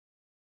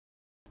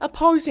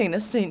Opposing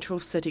a central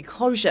city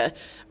closure,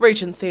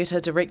 Regent Theatre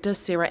director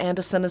Sarah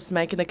Anderson is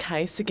making a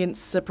case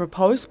against the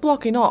proposed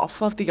blocking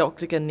off of the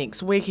Octagon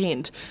next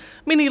weekend.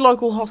 Many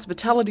local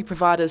hospitality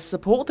providers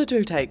support the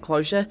two-day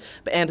closure,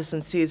 but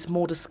Anderson says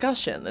more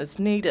discussion is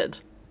needed.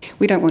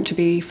 We don't want to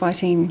be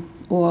fighting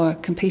or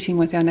competing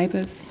with our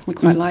neighbours. We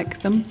quite like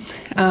them.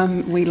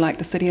 We like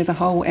the city as a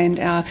whole, and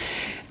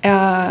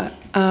our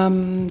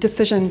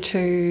decision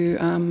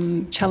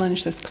to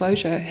challenge this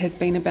closure has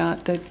been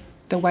about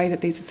the way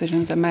that these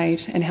decisions are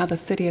made and how the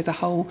city as a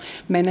whole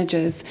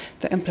manages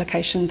the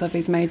implications of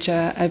these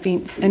major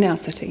events in our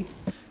city.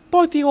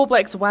 Both the All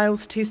Blacks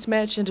Wales Test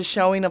match and a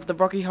showing of the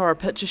Rocky Horror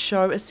Picture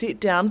Show are set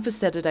down for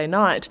Saturday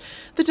night.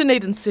 The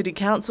Dunedin City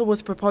Council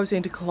was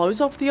proposing to close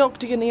off the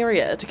Octagon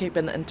area to keep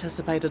an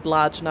anticipated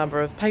large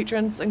number of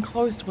patrons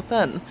enclosed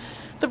within.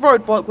 The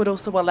roadblock would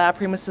also allow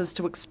premises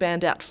to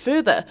expand out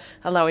further,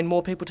 allowing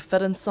more people to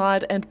fit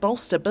inside and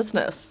bolster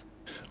business.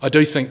 I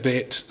do think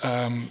that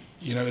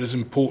it is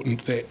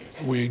important that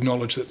we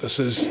acknowledge that this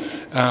is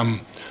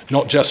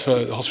not just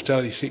for the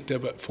hospitality sector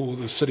but for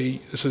the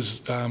city. This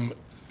is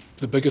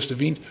the biggest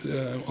event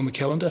on the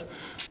calendar.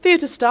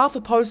 Theatre staff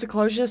oppose the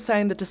closure,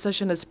 saying the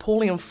decision is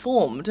poorly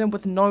informed and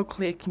with no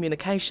clear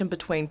communication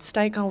between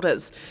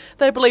stakeholders.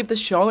 They believe the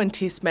show and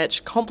test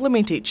match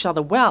complement each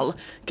other well,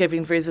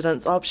 giving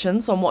residents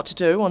options on what to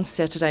do on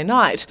Saturday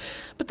night.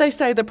 But they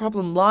say the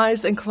problem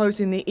lies in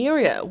closing the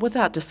area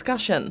without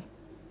discussion.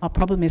 Our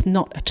problem is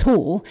not at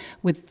all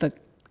with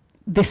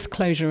this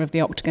closure of the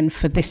Octagon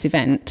for this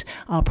event.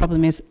 Our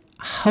problem is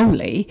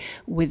wholly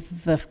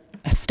with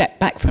a step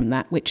back from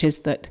that, which is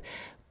that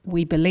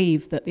we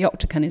believe that the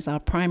Octagon is our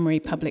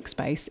primary public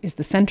space, is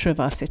the centre of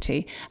our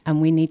city,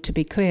 and we need to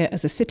be clear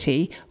as a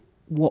city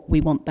what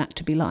we want that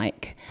to be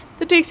like.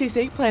 The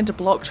DCC plan to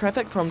block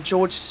traffic from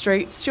George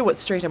Street, Stewart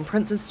Street and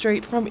Princes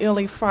Street from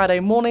early Friday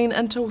morning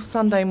until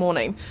Sunday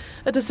morning.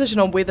 A decision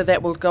on whether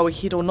that will go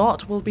ahead or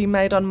not will be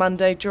made on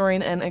Monday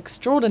during an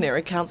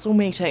extraordinary council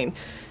meeting.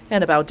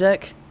 Annabelle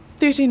Dick,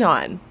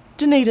 39,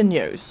 Dunedin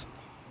News.